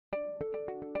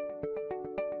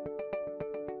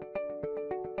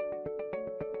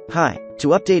Hi, to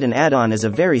update an add-on is a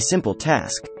very simple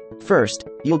task. First,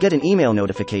 you'll get an email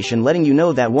notification letting you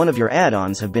know that one of your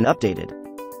add-ons have been updated.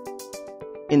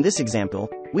 In this example,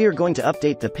 we are going to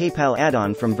update the PayPal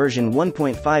add-on from version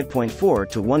 1.5.4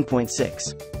 to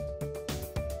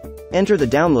 1.6. Enter the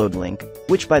download link,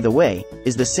 which by the way,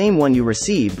 is the same one you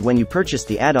received when you purchased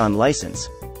the add-on license.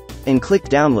 And click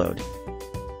download.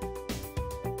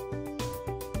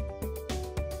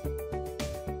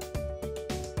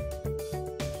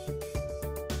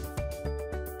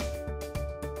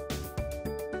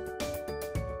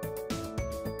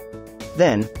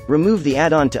 Then, remove the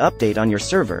add-on to update on your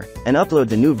server, and upload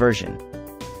the new version.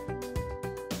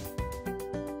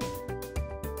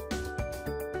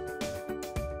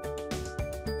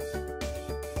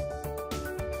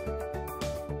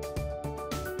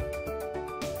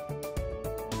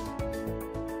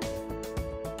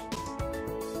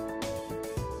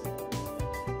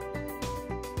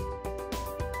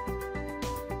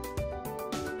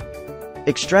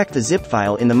 Extract the zip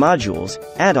file in the Modules,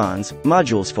 Add-ons,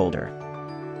 Modules folder.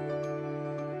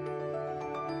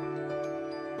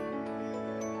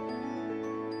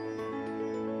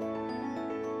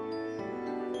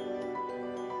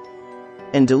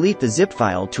 And delete the zip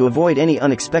file to avoid any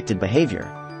unexpected behavior.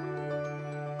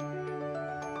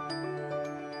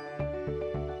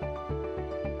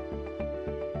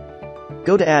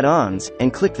 Go to Add-ons,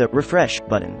 and click the Refresh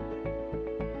button.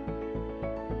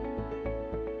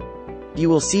 You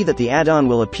will see that the add-on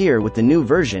will appear with the new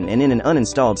version and in an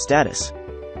uninstalled status.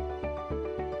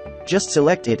 Just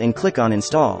select it and click on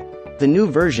Install. The new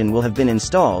version will have been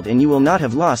installed and you will not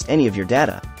have lost any of your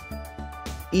data.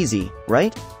 Easy,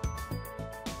 right?